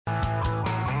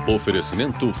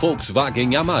Oferecimento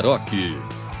Volkswagen Amarok,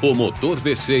 o motor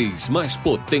V6 mais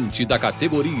potente da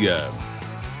categoria.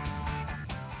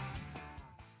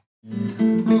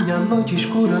 Minha noite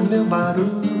escura, meu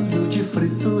barulho de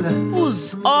fritura.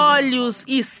 Os óleos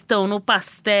estão no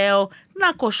pastel,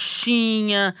 na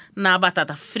coxinha, na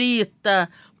batata frita.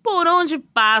 Por onde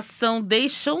passam,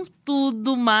 deixam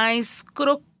tudo mais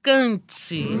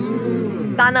crocante.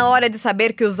 Tá na hora de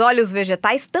saber que os óleos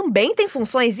vegetais também têm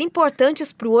funções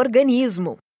importantes para o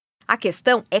organismo. A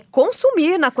questão é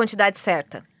consumir na quantidade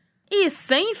certa. E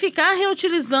sem ficar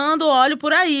reutilizando óleo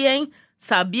por aí, hein?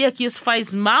 Sabia que isso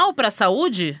faz mal para a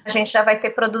saúde? A gente já vai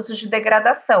ter produtos de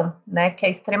degradação, né? Que é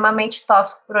extremamente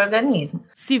tóxico para o organismo.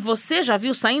 Se você já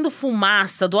viu saindo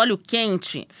fumaça do óleo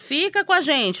quente, fica com a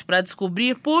gente para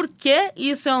descobrir por que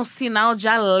isso é um sinal de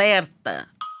alerta.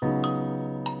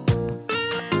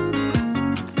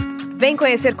 Vem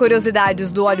conhecer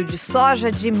curiosidades do óleo de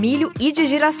soja, de milho e de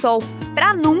girassol,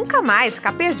 para nunca mais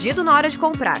ficar perdido na hora de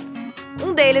comprar.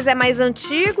 Um deles é mais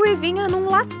antigo e vinha num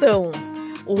latão.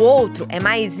 O outro é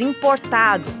mais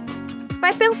importado.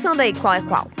 Vai pensando aí qual é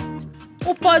qual.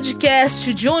 O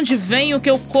podcast De Onde Vem o Que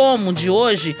Eu Como de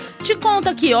hoje te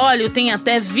conta que óleo tem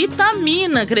até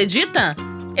vitamina, acredita?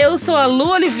 Eu sou a Lu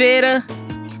Oliveira.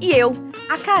 E eu,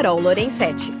 a Carol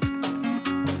Lorencetti.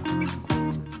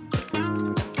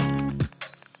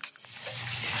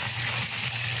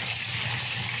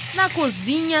 Na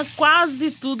cozinha,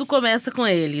 quase tudo começa com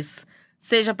eles.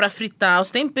 Seja para fritar os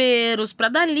temperos, para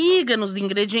dar liga nos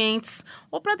ingredientes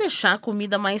ou para deixar a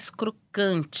comida mais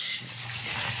crocante.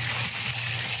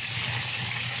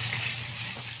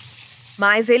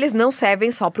 Mas eles não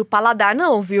servem só para o paladar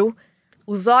não, viu?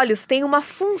 Os óleos têm uma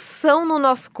função no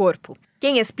nosso corpo.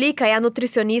 Quem explica é a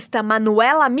nutricionista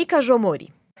Manuela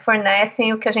Micajomori.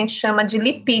 Fornecem o que a gente chama de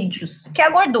lipídios, que é a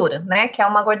gordura, né? Que é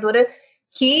uma gordura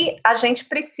que a gente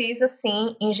precisa,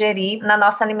 sim, ingerir na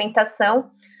nossa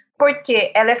alimentação, porque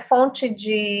ela é fonte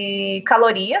de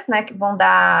calorias, né, que vão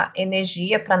dar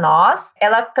energia para nós.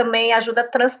 Ela também ajuda a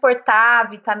transportar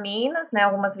vitaminas, né,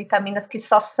 algumas vitaminas que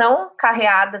só são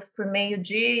carreadas por meio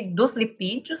dos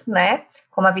lipídios, né,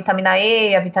 como a vitamina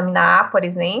E, a vitamina A, por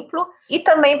exemplo, e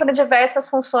também para diversas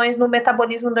funções no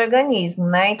metabolismo do organismo,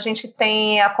 né. A gente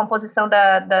tem a composição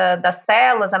das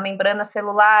células, a membrana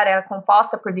celular é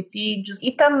composta por lipídios,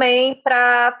 e também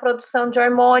para a produção de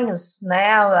hormônios,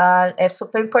 né, é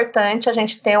super importante a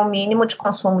gente ter um mínimo de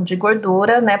consumo de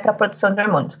gordura, né, para a produção de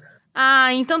hormônios.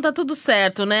 Ah, então tá tudo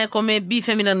certo, né? Comer bife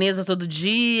à milanesa todo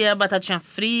dia, batatinha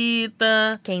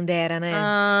frita. Quem dera, né?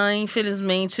 Ah,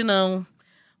 infelizmente não.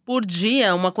 Por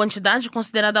dia, uma quantidade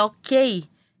considerada ok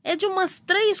é de umas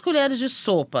 3 colheres de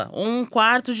sopa, ou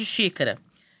 1/4 de xícara.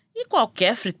 E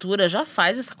qualquer fritura já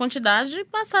faz essa quantidade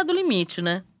passar do limite,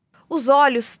 né? Os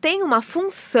óleos têm uma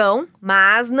função,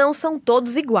 mas não são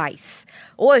todos iguais.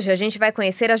 Hoje a gente vai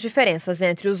conhecer as diferenças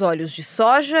entre os óleos de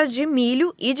soja, de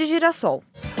milho e de girassol.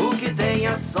 O que tem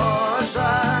a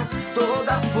soja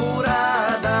toda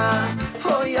furada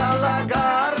foi a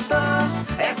lagarta.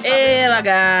 Ê,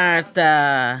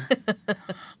 lagarta!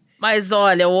 Mas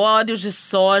olha, o óleo de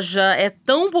soja é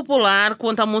tão popular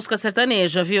quanto a música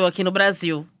sertaneja, viu, aqui no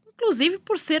Brasil. Inclusive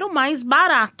por ser o mais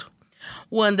barato.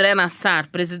 O André Nassar,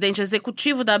 presidente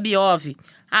executivo da Biov,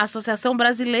 a Associação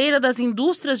Brasileira das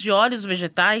Indústrias de Óleos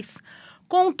Vegetais,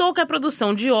 contou que a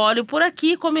produção de óleo por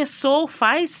aqui começou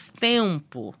faz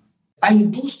tempo. A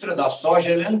indústria da soja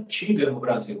ela é antiga no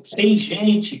Brasil. Tem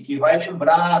gente que vai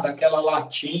lembrar daquela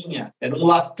latinha, era um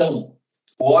latão.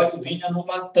 O óleo vinha no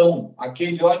latão.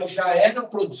 Aquele óleo já era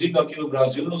produzido aqui no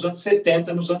Brasil nos anos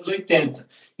 70, nos anos 80.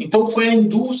 Então foi a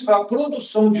indústria, a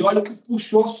produção de óleo que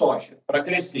puxou a soja para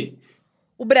crescer.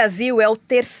 O Brasil é o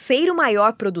 3º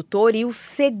maior produtor e o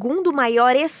 2º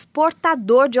maior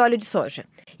exportador de óleo de soja.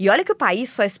 E olha que o país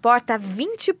só exporta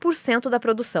 20% da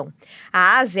produção.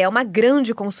 A Ásia é uma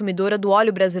grande consumidora do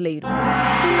óleo brasileiro.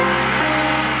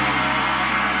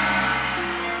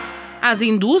 As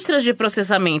indústrias de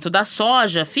processamento da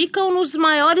soja ficam nos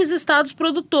maiores estados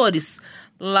produtores,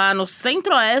 lá no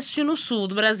centro-oeste e no sul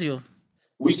do Brasil.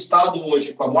 O estado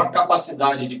hoje com a maior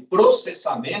capacidade de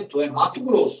processamento é Mato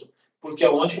Grosso, porque é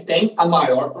onde tem a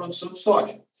maior produção de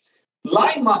soja.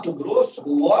 Lá em Mato Grosso,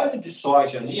 o óleo de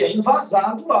soja ali é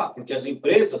envasado lá, porque as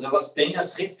empresas elas têm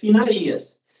as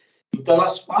refinarias. Então,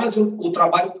 elas fazem o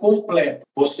trabalho completo.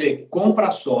 Você compra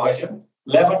a soja,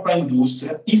 leva para a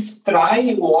indústria,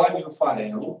 extrai o óleo e o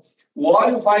farelo. O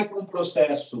óleo vai para um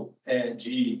processo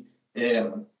de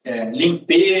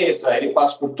limpeza, ele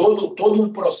passa por todo um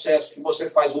processo que você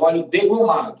faz o óleo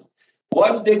degomado. O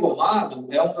óleo degomado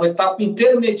é uma etapa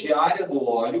intermediária do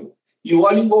óleo, e o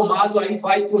óleo engomado aí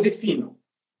vai para o refino.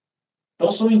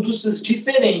 Então, são indústrias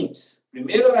diferentes.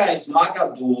 Primeiro é a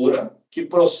esmagadora, que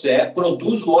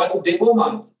produz o óleo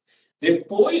degomado.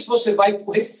 Depois você vai para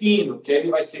o refino, que aí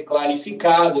ele vai ser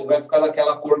clarificado, ele vai ficar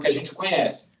daquela cor que a gente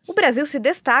conhece. O Brasil se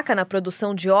destaca na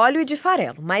produção de óleo e de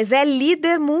farelo, mas é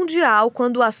líder mundial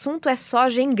quando o assunto é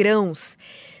soja em grãos.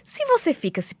 Se você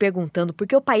fica se perguntando por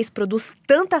que o país produz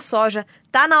tanta soja,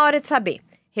 tá na hora de saber.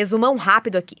 Resumão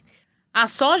rápido aqui. A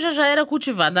soja já era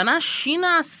cultivada na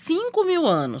China há 5.000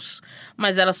 anos,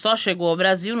 mas ela só chegou ao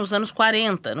Brasil nos anos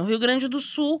 40, no Rio Grande do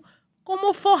Sul,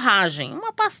 como forragem,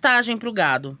 uma pastagem para o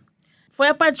gado. Foi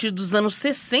a partir dos anos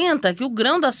 60 que o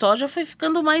grão da soja foi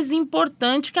ficando mais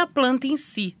importante que a planta em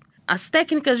si. As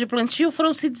técnicas de plantio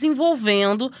foram se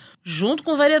desenvolvendo junto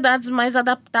com variedades mais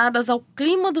adaptadas ao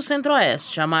clima do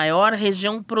Centro-Oeste, a maior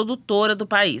região produtora do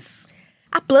país.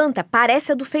 A planta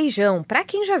parece a do feijão, para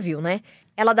quem já viu, né?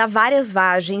 Ela dá várias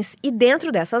vagens e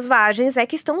dentro dessas vagens é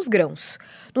que estão os grãos.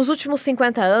 Nos últimos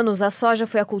 50 anos, a soja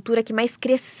foi a cultura que mais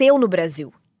cresceu no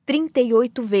Brasil,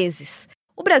 38 vezes.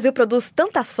 O Brasil produz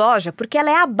tanta soja porque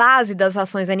ela é a base das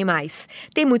rações animais.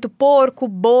 Tem muito porco,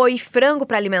 boi, frango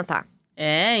para alimentar.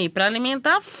 E para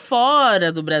alimentar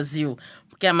fora do Brasil,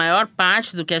 porque a maior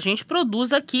parte do que a gente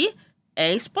produz aqui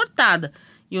é exportada.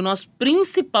 E o nosso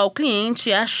principal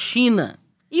cliente é a China.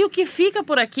 E o que fica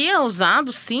por aqui é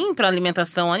usado, sim, para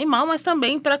alimentação animal, mas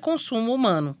também para consumo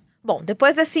humano. Bom,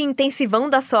 depois desse intensivão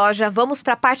da soja, vamos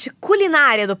para a parte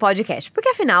culinária do podcast, porque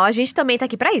afinal a gente também tá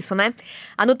aqui para isso, né?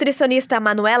 A nutricionista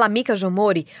Manuela Mica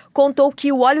Jomori contou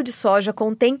que o óleo de soja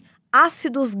contém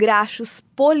ácidos graxos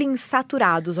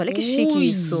poliinsaturados. Olha que chique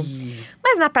isso.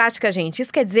 Mas na prática, gente,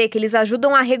 isso quer dizer que eles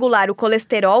ajudam a regular o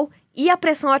colesterol e a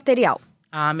pressão arterial.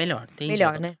 Melhor, entendi.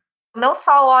 Melhor, né? Não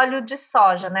só o óleo de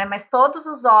soja, né, mas todos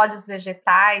os óleos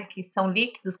vegetais que são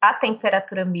líquidos à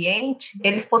temperatura ambiente,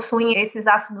 eles possuem esses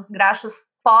ácidos graxos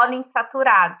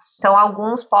poliinsaturados. Então,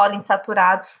 alguns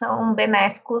poliinsaturados são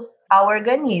benéficos ao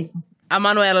organismo. A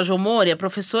Manuela Jomori é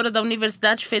professora da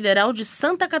Universidade Federal de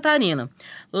Santa Catarina.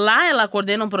 Lá ela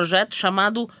coordena um projeto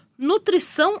chamado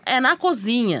Nutrição é na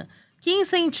Cozinha, que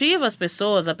incentiva as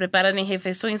pessoas a prepararem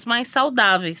refeições mais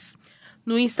saudáveis.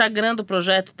 No Instagram do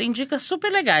projeto tem dicas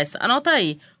super legais. Anota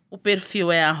aí, o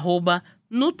perfil é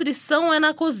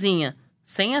 @nutriçãoenacozinha,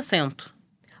 sem acento.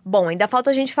 Bom, ainda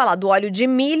falta a gente falar do óleo de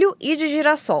milho e de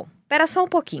girassol. Espera só um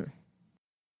pouquinho.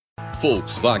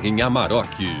 Volkswagen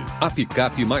Amarok, a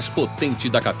picape mais potente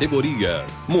da categoria.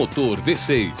 Motor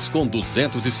V6 com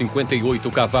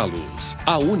 258 cavalos.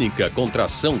 A única com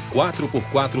tração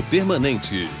 4x4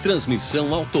 permanente.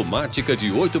 Transmissão automática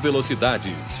de 8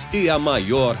 velocidades. E a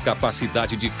maior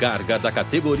capacidade de carga da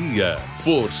categoria.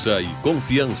 Força e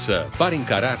confiança para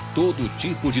encarar todo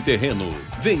tipo de terreno.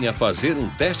 Venha fazer um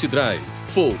test drive.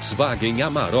 Volkswagen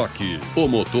Amarok, o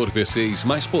motor V6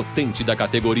 mais potente da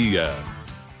categoria.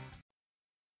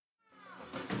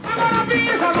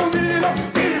 Pisa no milho,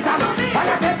 pisa,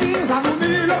 olha que pisa no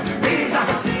milho, pisa,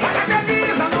 olha que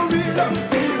pisa no milho,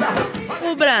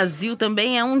 pisa. O Brasil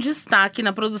também é um destaque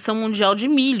na produção mundial de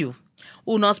milho.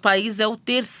 O nosso país é o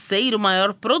terceiro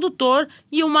maior produtor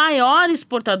e o maior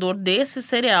exportador desse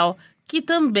cereal, que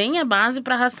também é base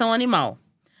para a ração animal.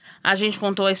 A gente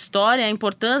contou a história e a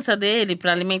importância dele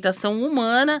para a alimentação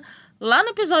humana lá no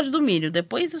episódio do milho.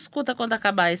 Depois escuta quando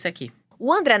acabar esse aqui.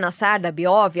 O André Nassar, da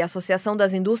Biov, Associação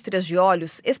das Indústrias de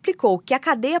Óleos, explicou que a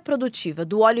cadeia produtiva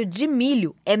do óleo de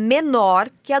milho é menor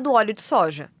que a do óleo de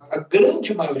soja. A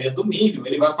grande maioria do milho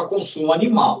ele vai para consumo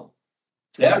animal,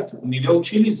 certo? O milho é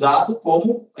utilizado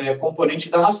como componente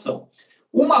da ração.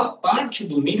 Uma parte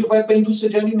do milho vai para a indústria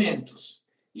de alimentos.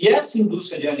 E essa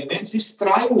indústria de alimentos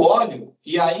extrai o óleo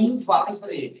e aí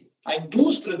invasa ele. A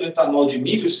indústria do etanol de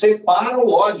milho separa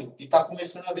o óleo e está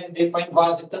começando a vender para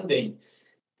invase também.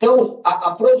 Então,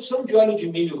 a produção de óleo de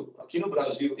milho aqui no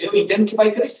Brasil, eu entendo que vai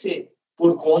crescer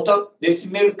por conta desse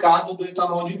mercado do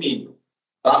etanol de milho.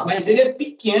 Tá? Mas ele é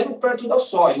pequeno perto da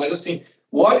soja. Mas, assim,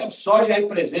 o óleo de soja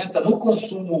representa, no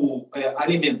consumo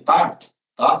alimentar,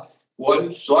 tá? O óleo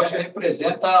de soja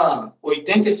representa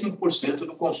 85%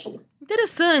 do consumo.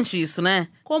 Interessante isso, né?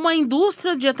 Como a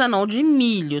indústria de etanol de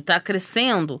milho está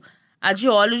crescendo, a de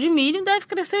óleo de milho deve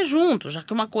crescer junto, já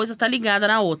que uma coisa está ligada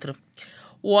na outra.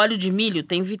 O óleo de milho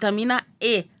tem vitamina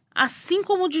E, assim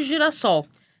como o de girassol,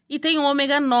 e tem o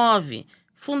ômega 9,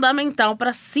 fundamental para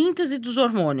a síntese dos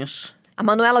hormônios. A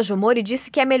Manuela Jomori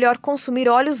disse que é melhor consumir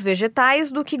óleos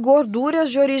vegetais do que gorduras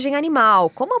de origem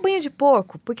animal, como a banha de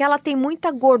porco, porque ela tem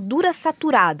muita gordura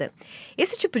saturada.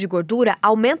 Esse tipo de gordura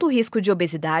aumenta o risco de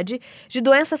obesidade, de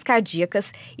doenças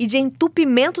cardíacas e de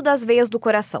entupimento das veias do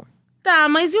coração. Tá,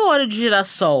 mas e o óleo de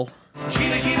girassol?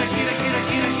 Gira, gira, gira, gira,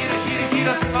 gira, gira, gira,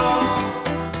 girassol.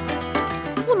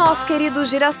 No nosso querido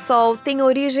girassol tem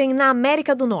origem na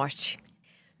América do Norte.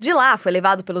 De lá foi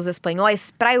levado pelos espanhóis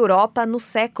para a Europa no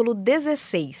século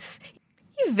XVI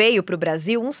e veio para o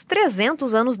Brasil uns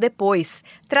 300 anos depois,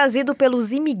 trazido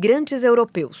pelos imigrantes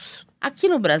europeus. Aqui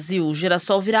no Brasil, o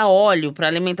girassol vira óleo para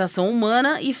alimentação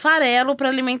humana e farelo para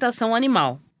alimentação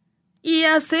animal. E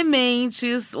as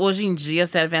sementes, hoje em dia,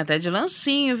 servem até de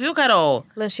lanchinho, viu, Carol?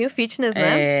 Lanchinho fitness,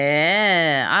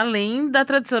 né? Além da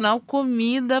tradicional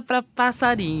comida para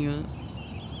passarinho.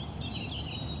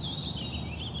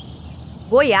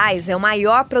 Goiás é o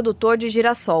maior produtor de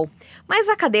girassol, mas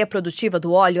a cadeia produtiva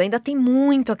do óleo ainda tem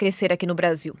muito a crescer aqui no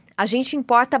Brasil. A gente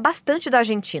importa bastante da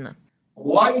Argentina.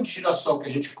 O óleo de girassol que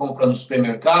a gente compra no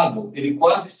supermercado, ele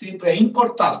quase sempre é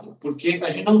importado, porque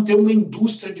a gente não tem uma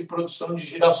indústria de produção de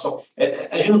girassol.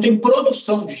 A gente não tem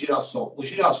produção de girassol. O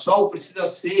girassol precisa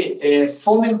ser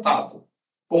fomentado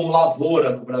como lavoura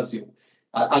no Brasil.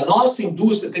 A nossa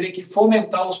indústria teria que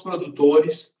fomentar os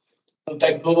produtores com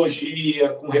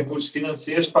tecnologia, com recursos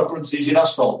financeiros para produzir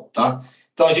girassol, tá?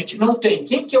 Então, a gente não tem.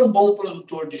 Quem que é um bom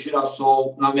produtor de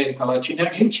girassol na América Latina é a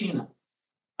Argentina.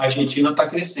 A Argentina está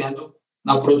crescendo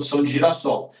na produção de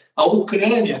girassol. A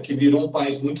Ucrânia, que virou um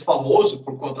país muito famoso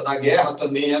por conta da guerra,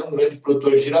 também era um grande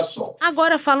produtor de girassol.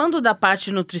 Agora, falando da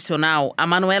parte nutricional, a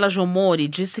Manuela Jomori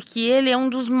disse que ele é um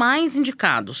dos mais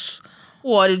indicados.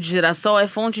 O óleo de girassol é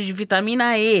fonte de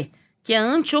vitamina E, que é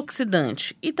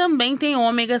antioxidante, e também tem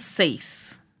ômega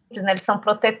 6. Eles são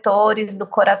protetores do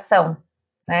coração,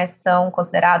 né? São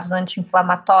considerados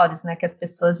anti-inflamatórios, né? Que as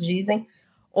pessoas dizem.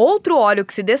 Outro óleo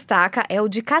que se destaca é o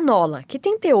de canola, que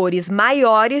tem teores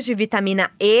maiores de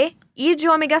vitamina E e de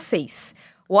ômega 6.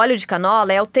 O óleo de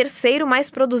canola é o terceiro mais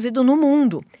produzido no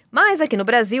mundo, mas aqui no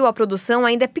Brasil a produção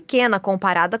ainda é pequena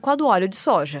comparada com a do óleo de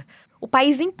soja. O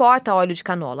país importa óleo de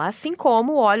canola, assim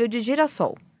como o óleo de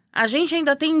girassol. A gente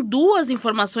ainda tem duas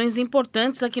informações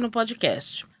importantes aqui no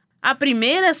podcast. A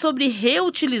primeira é sobre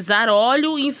reutilizar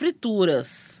óleo em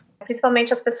frituras.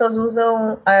 Principalmente as pessoas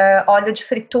usam óleo de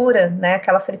fritura, né?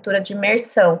 Aquela fritura de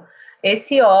imersão.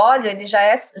 Esse óleo ele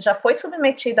já foi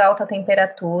submetido a alta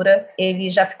temperatura, ele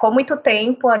já ficou muito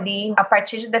tempo ali, a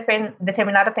partir de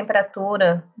determinada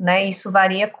temperatura, né? Isso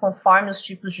varia conforme os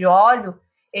tipos de óleo,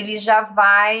 ele já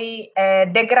vai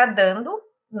degradando,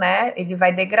 né? Ele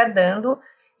vai degradando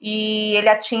e ele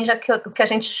atinge o que a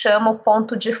gente chama o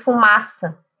ponto de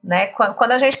fumaça. Né?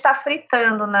 Quando a gente está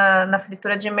fritando na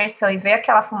fritura de imersão e vê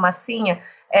aquela fumacinha,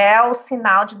 é o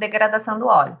sinal de degradação do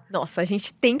óleo. Nossa, a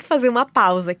gente tem que fazer uma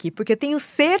pausa aqui, porque eu tenho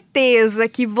certeza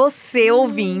que você,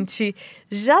 ouvinte,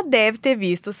 já deve ter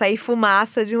visto sair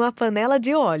fumaça de uma panela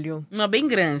de óleo. Uma bem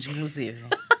grande, inclusive.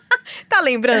 Tá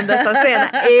lembrando dessa cena?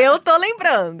 Eu tô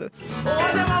lembrando.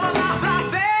 Hoje eu vou voltar pra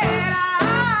feira.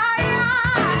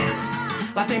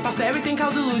 Lá tem pastel e tem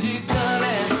caldo de cana.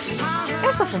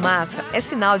 Essa fumaça é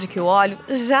sinal de que o óleo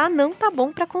já não tá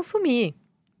bom para consumir.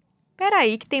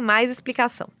 Peraí que tem mais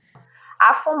explicação.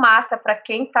 A fumaça, para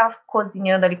quem tá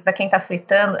cozinhando ali, para quem tá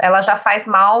fritando, ela já faz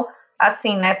mal,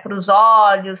 assim, né, para os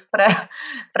olhos,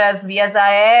 para as vias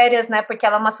aéreas, né, porque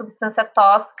ela é uma substância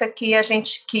tóxica que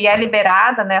é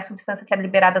liberada, né, a substância que é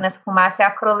liberada nessa fumaça é a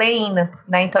acroleína,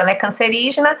 né, então ela é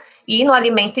cancerígena e no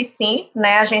alimento em si,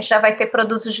 né, a gente já vai ter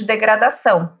produtos de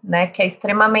degradação, né, que é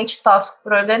extremamente tóxico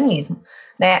para o organismo.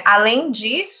 Né? Além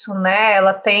disso, né,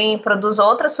 ela produz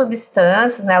outras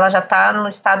substâncias, né, ela já está no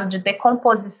estado de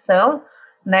decomposição,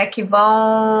 né, que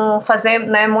vão fazer,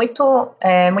 né, muito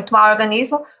mal ao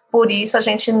organismo. Por isso, a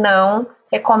gente não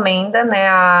recomenda, né,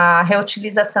 a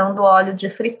reutilização do óleo de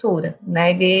fritura.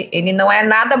 Né? Ele não é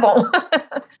nada bom.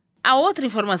 A outra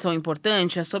informação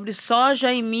importante é sobre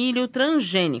soja e milho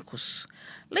transgênicos.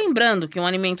 Lembrando que um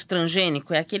alimento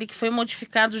transgênico é aquele que foi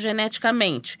modificado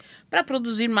geneticamente para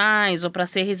produzir mais ou para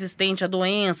ser resistente a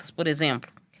doenças, por exemplo.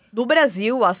 No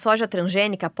Brasil, a soja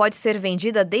transgênica pode ser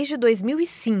vendida desde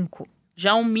 2005.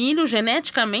 Já o milho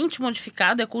geneticamente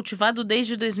modificado é cultivado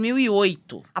desde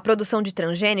 2008. A produção de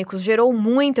transgênicos gerou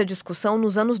muita discussão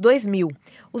nos anos 2000.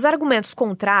 Os argumentos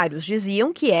contrários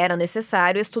diziam que era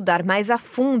necessário estudar mais a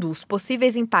fundo os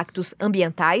possíveis impactos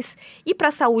ambientais e para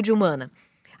a saúde humana.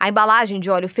 A embalagem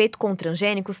de óleo feito com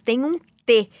transgênicos tem um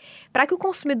T, para que o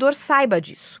consumidor saiba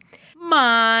disso.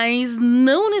 Mas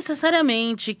não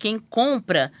necessariamente quem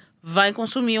compra vai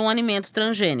consumir um alimento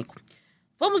transgênico.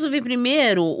 Vamos ouvir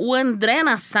primeiro o André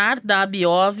Nassar, da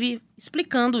Abiov,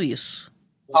 explicando isso.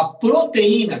 A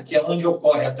proteína, que é onde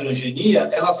ocorre a transgenia,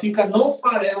 ela fica no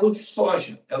farelo de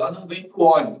soja, ela não vem para o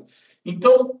óleo.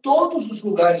 Então, todos os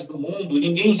lugares do mundo,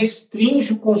 ninguém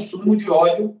restringe o consumo de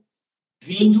óleo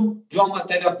vindo de uma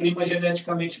matéria-prima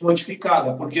geneticamente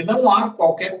modificada, porque não há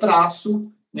qualquer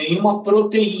traço nenhuma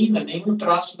proteína, nenhum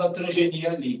traço da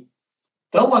transgenia ali.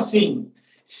 Então, assim,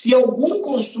 se algum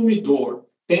consumidor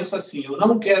pensa assim, eu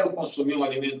não quero consumir um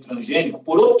alimento transgênico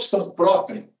por opção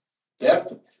própria,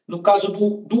 certo? No caso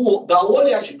da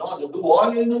oleaginosa, do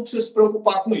óleo, ele não precisa se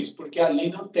preocupar com isso, porque ali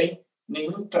não tem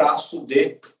nenhum traço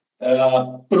de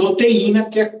proteína,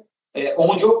 que é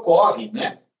onde ocorre,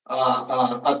 né,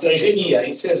 a transgenia, a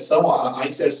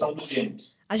inserção dos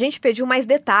genes. A gente pediu mais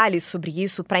detalhes sobre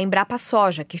isso para a Embrapa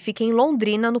Soja, que fica em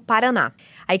Londrina, no Paraná.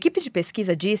 A equipe de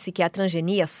pesquisa disse que a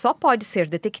transgenia só pode ser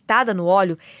detectada no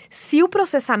óleo se o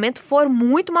processamento for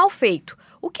muito mal feito,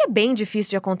 o que é bem difícil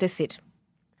de acontecer.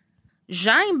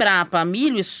 Já a Embrapa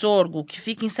Milho e Sorgo, que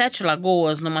fica em 7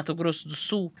 Lagoas, no Mato Grosso do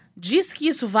Sul, diz que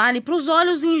isso vale para os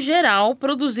óleos em geral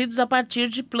produzidos a partir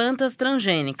de plantas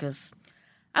transgênicas.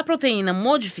 A proteína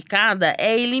modificada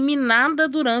é eliminada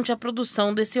durante a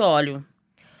produção desse óleo.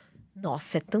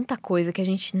 Nossa, é tanta coisa que a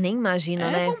gente nem imagina,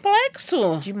 né? É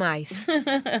complexo. Demais.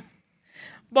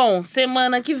 Bom,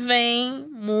 semana que vem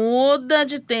muda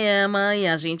de tema e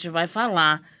a gente vai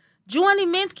falar de um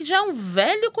alimento que já é um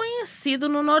velho conhecido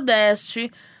no Nordeste,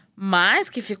 mas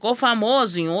que ficou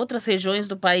famoso em outras regiões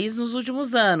do país nos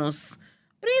últimos anos.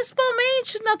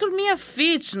 Principalmente na turminha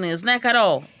fitness, né,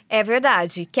 Carol? É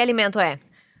verdade. Que alimento é?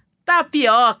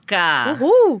 Tapioca!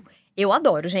 Uhul! Eu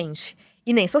adoro, gente.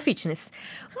 E nem sou fitness.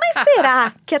 Mas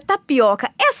será que a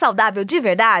tapioca é saudável de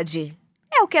verdade?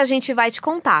 É o que a gente vai te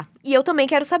contar. E eu também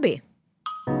quero saber.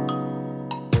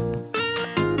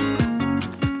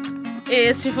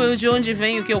 Esse foi o De Onde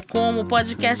Vem o Que Eu Como,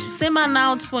 podcast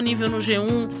semanal disponível no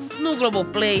G1, no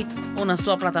Globoplay ou na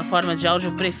sua plataforma de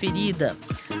áudio preferida.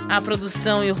 A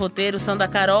produção e o roteiro são da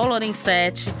Carol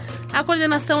Lorencetti, a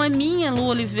coordenação é minha, Lu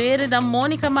Oliveira, e da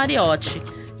Mônica Mariotti,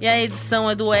 e a edição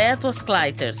é do Eto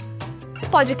Osclighter. O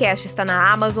podcast está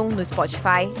na Amazon, no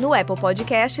Spotify, no Apple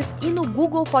Podcasts e no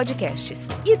Google Podcasts.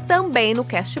 E também no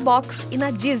Castbox e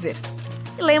na Deezer.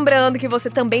 Lembrando que você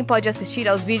também pode assistir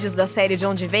aos vídeos da série De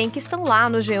Onde Vem, que estão lá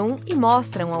no G1 e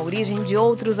mostram a origem de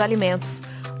outros alimentos.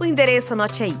 O endereço,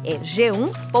 anote aí, é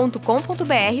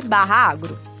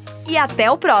g1.com.br/agro. E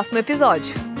até o próximo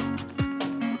episódio!